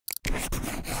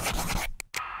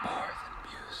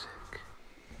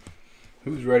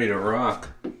Who's ready to rock?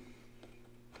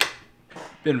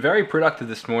 Been very productive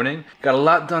this morning. Got a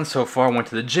lot done so far. Went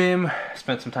to the gym,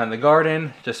 spent some time in the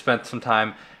garden, just spent some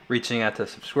time reaching out to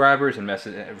subscribers and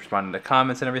responding to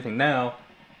comments and everything. Now,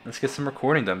 let's get some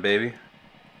recording done, baby.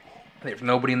 There's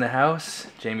nobody in the house.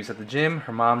 Jamie's at the gym.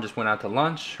 Her mom just went out to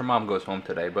lunch. Her mom goes home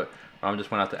today, but her mom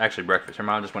just went out to, actually breakfast. Her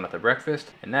mom just went out to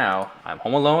breakfast. And now, I'm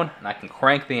home alone, and I can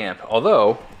crank the amp.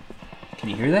 Although, can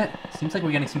you hear that? Seems like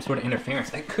we're getting some sort of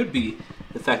interference. That could be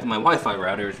the fact that my Wi-Fi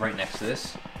router is right next to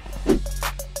this.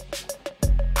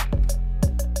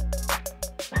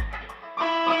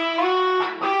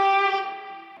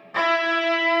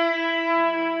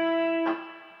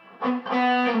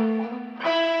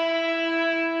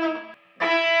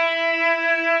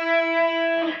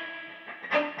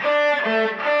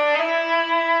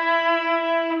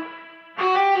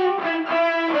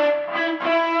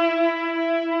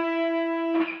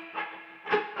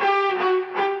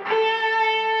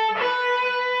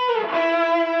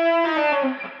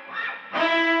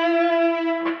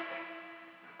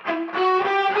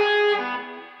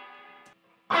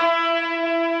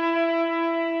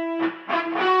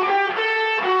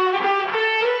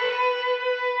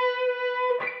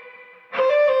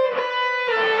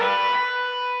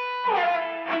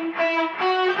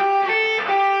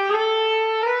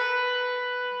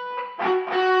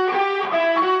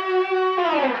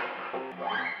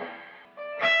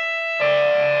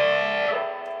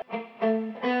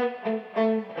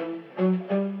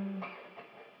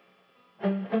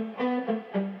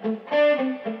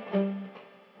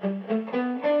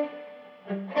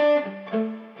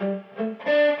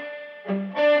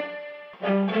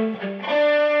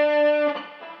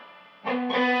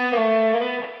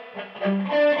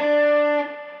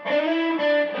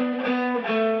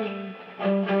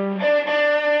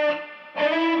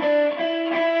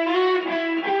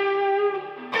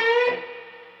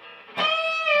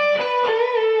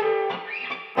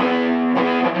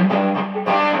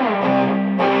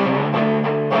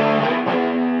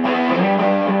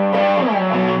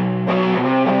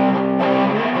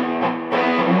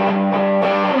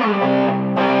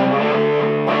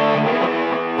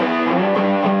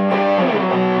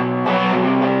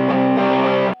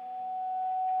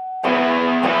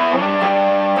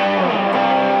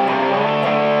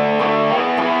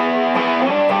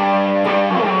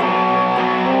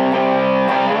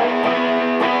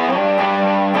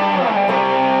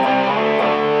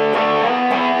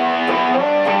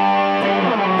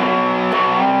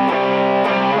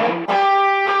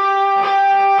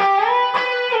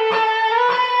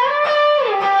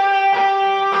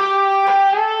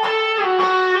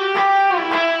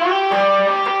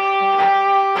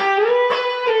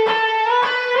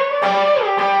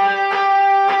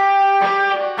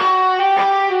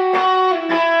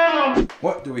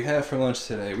 What do we have for lunch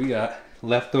today? We got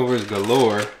leftovers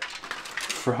galore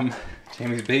from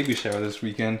Jamie's baby shower this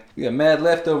weekend. We got mad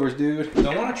leftovers, dude. So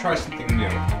I want to try something new.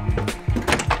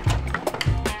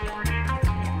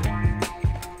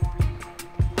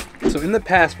 So in the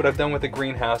past, what I've done with the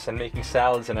greenhouse and making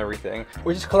salads and everything,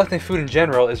 or just collecting food in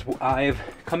general, is I've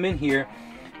come in here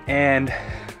and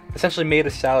essentially made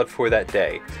a salad for that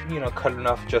day. You know, cut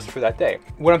enough just for that day.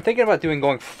 What I'm thinking about doing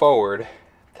going forward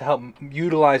to help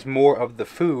utilize more of the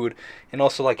food and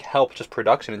also like help just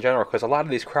production in general, because a lot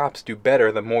of these crops do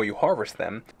better the more you harvest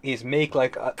them, is make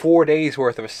like 4 days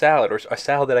worth of a salad, or a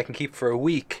salad that I can keep for a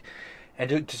week,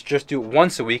 and just do it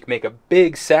once a week, make a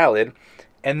big salad,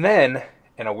 and then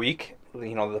in a week,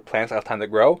 you know, the plants have time to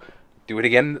grow, do it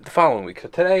again the following week. So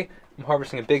today I'm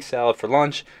harvesting a big salad for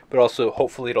lunch, but also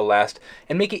hopefully it'll last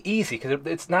and make it easy, because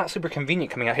it's not super convenient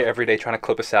coming out here every day trying to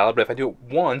clip a salad. But if I do it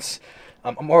once,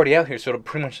 I'm already out here, so it'll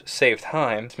pretty much save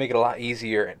time to make it a lot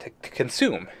easier to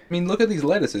consume. I mean, look at these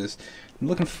lettuces. They're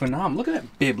looking phenomenal. Look at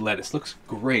that bib lettuce. Looks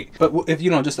great. But if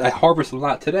you know, I harvest a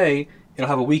lot today, it'll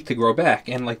have a week to grow back.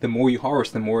 And like the more you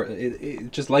harvest, the more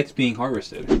it just likes being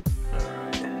harvested.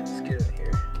 Alright, let's get in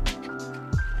here.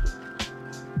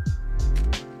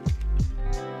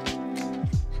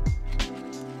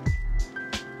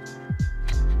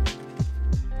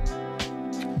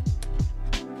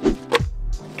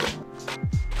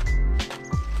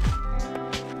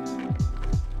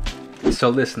 So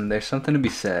listen, there's something to be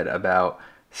said about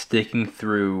sticking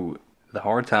through the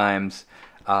hard times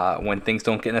when things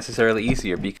don't get necessarily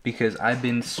easier, because I've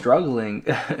been struggling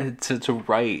to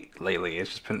write lately.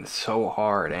 It's just been so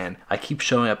hard, and I keep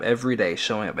showing up every day,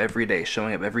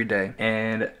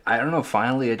 and I don't know,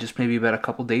 finally, it just maybe about a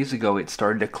couple days ago, it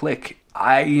started to click.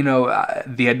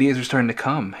 the ideas are starting to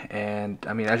come, and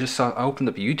I mean, I opened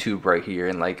up YouTube right here,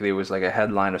 and like there was like a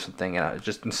headline or something, and I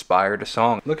just inspired a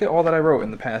song. Look at all that I wrote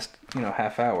in the past,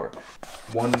 half hour.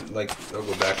 One, like, I'll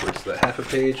go backwards. The half a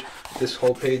page, this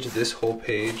whole page,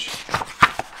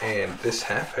 and this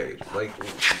half page. Like,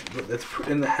 that's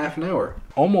in the half an hour.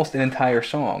 Almost an entire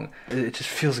song. It just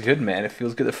feels good, man. It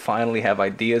feels good to finally have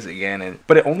ideas again.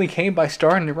 But it only came by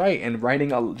starting to write and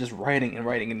just writing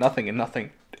and nothing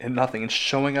and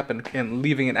showing up and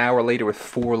leaving an hour later with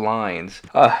 4 lines.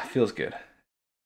 Feels good.